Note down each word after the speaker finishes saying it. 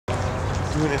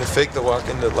Do we need to fake the walk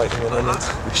into Lightning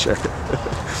 100? Sure.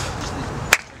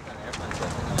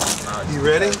 You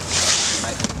ready? What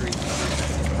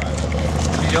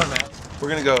are you doing, man? We're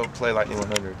gonna go play Lightning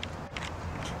 100.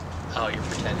 Oh, you're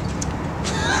pretending.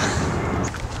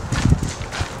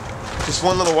 Just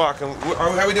one little walk. How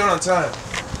are we doing on time?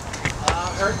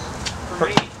 Hurt for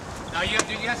me. No, you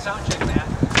got sound check, man.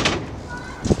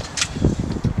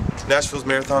 Nashville's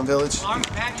Marathon Village.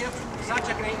 Matt, you have sound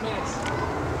check in 8 minutes.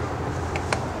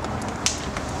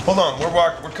 Hold on,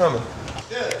 we're coming.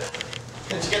 Good.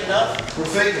 Did you get enough? We're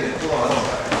faking it. Come on.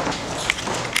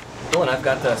 Oh, and I've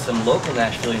got some local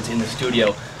Nashvilleians in the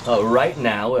studio right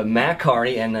now. Matt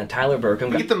Kearney and Tyler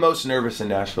Burkham. You get the most nervous in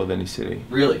Nashville of any city.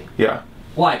 Really? Yeah.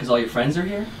 Why? Because all your friends are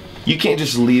here? You can't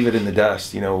just leave it in the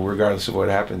dust, you know, regardless of what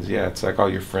happens. Yeah, it's like all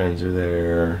your friends are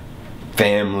there,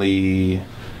 family,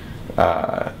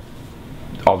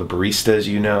 all the baristas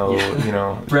you know, you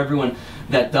know. For everyone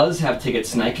that does have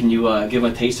tickets tonight, can you give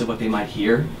a taste of what they might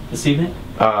hear this evening?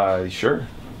 Sure.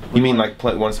 You mean like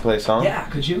wants to play a song? Yeah,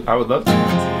 could you? I would love to.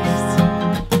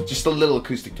 Just a little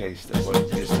acoustic taste of what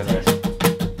it is tonight.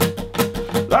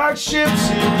 Like ships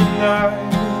in the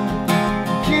night,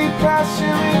 keep passing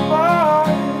me by,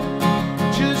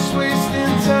 just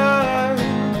wasting time,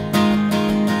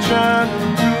 trying to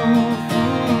prove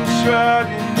who's right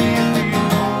in the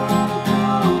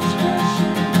ocean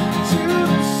to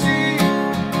the sea.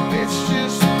 It's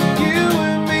just you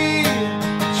and me,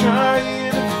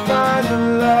 trying to find the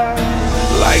light.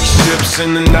 Like ships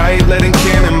in the night, letting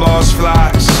cannonballs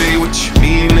fly. Say what you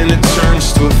mean and it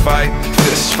turns to a fight.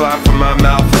 Fists fly from my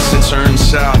mouth as it turns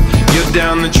south. You're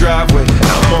down the driveway,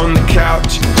 I'm on the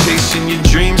couch, chasing your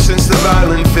dreams since the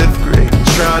violent 5th grade.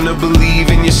 Trying to believe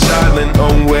in your silent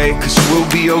own way, cause we'll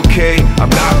be okay, I'm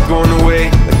not going away.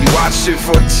 Like you watched it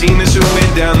 14 as it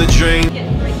went down the drain.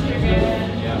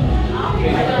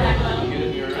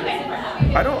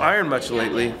 I don't iron much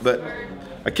lately, but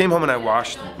I came home and I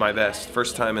washed my vest.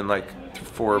 First time in like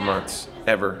 4 months,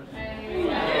 ever.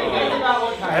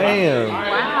 Damn.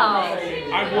 Wow.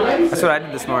 That's what I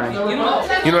did this morning.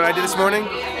 You know what I did this morning?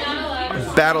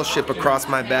 A battleship across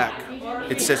my back.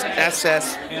 It says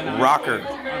SS Rocker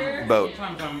Boat.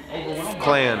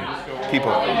 Clan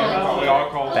people.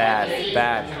 Bad,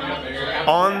 bad.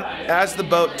 As the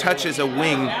boat touches a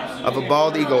wing of a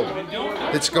bald eagle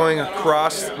that's going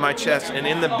across my chest, and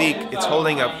in the beak it's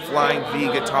holding a flying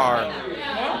V guitar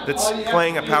that's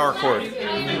playing a power chord.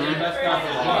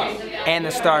 And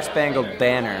the Star Spangled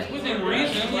Banner.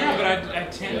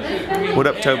 What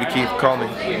up, Toby Keith? Call me.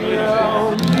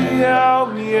 Meow, meow,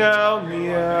 meow,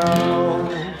 meow.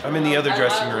 I'm in the other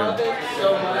dressing room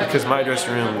because my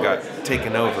dressing room got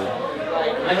taken over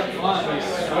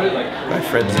by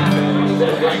friends and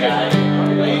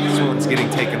family. This one's getting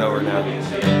taken over now. Go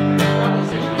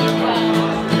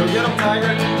get him,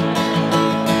 Tiger.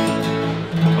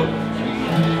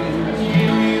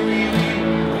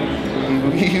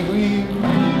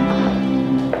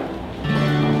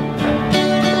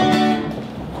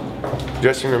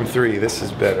 Dressing room 3, this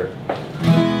is better.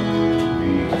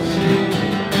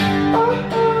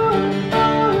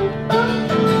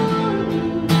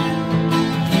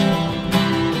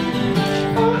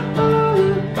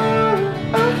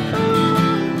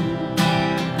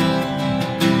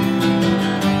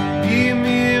 Beat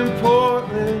me in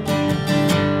Portland,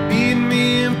 beat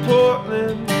me in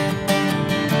Portland.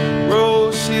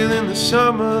 Rose Hill in the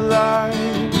summer light.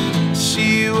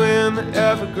 See you in the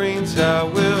evergreens, I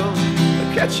will.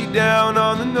 Catch you down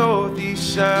on the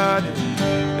northeast side,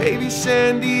 baby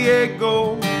San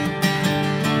Diego.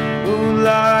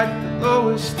 Moonlight at the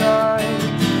lowest tide.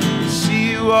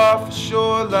 See you off a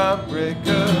shoreline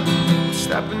breaker,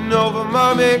 stepping over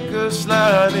my maker's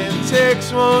line. It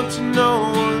takes one to know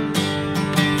one.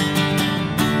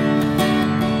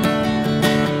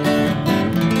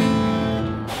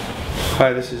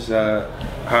 Hi, this is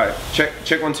hi.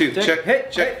 Check 1 2. Check. Hey,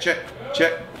 check.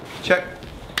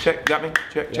 Check, got me?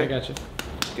 Check. I got you.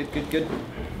 Good.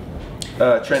 Trent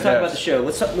Let's talk about the show.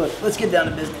 Let's get down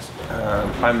to business. I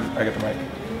got the mic.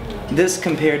 This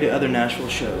compared to other Nashville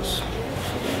shows.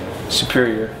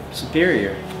 Superior.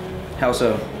 Superior. How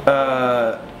so?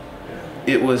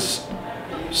 It was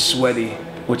sweaty,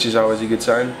 which is always a good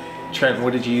sign. Trent,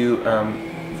 what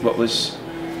was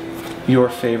your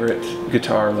favorite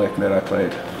guitar lick that I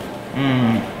played?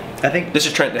 I think This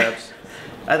is Trent Dabbs.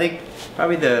 I think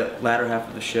probably the latter half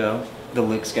of the show, the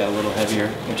licks got a little heavier,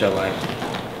 which I liked.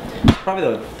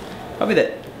 Probably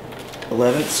that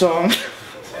 11th song.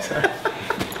 Sorry.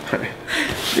 I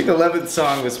think the 11th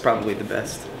song was probably the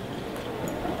best.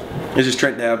 This is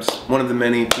Trent Dabbs, one of the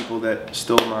many people that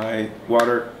stole my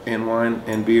water and wine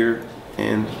and beer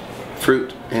and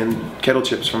fruit and kettle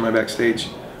chips from my backstage.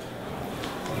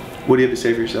 What do you have to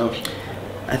say for yourself?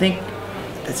 I think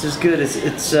it's as good as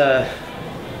it's. I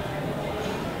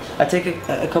take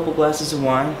a couple glasses of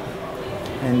wine,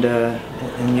 and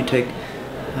you take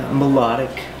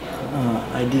melodic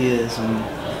ideas and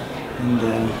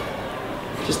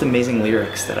just amazing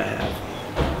lyrics that I have.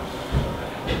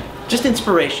 Just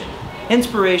inspiration.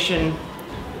 Inspiration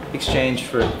exchanged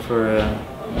for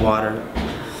water.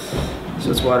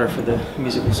 So it's water for the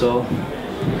musical soul.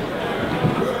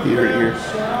 You heard it here.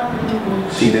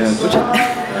 T-Dub. Which I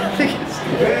think is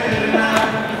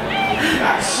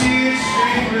I see it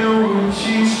screaming when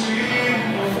she's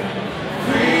screaming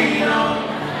freedom.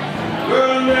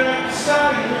 Girl, never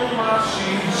decided on my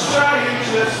she's trying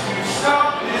just to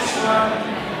stop this fight.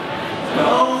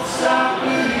 No.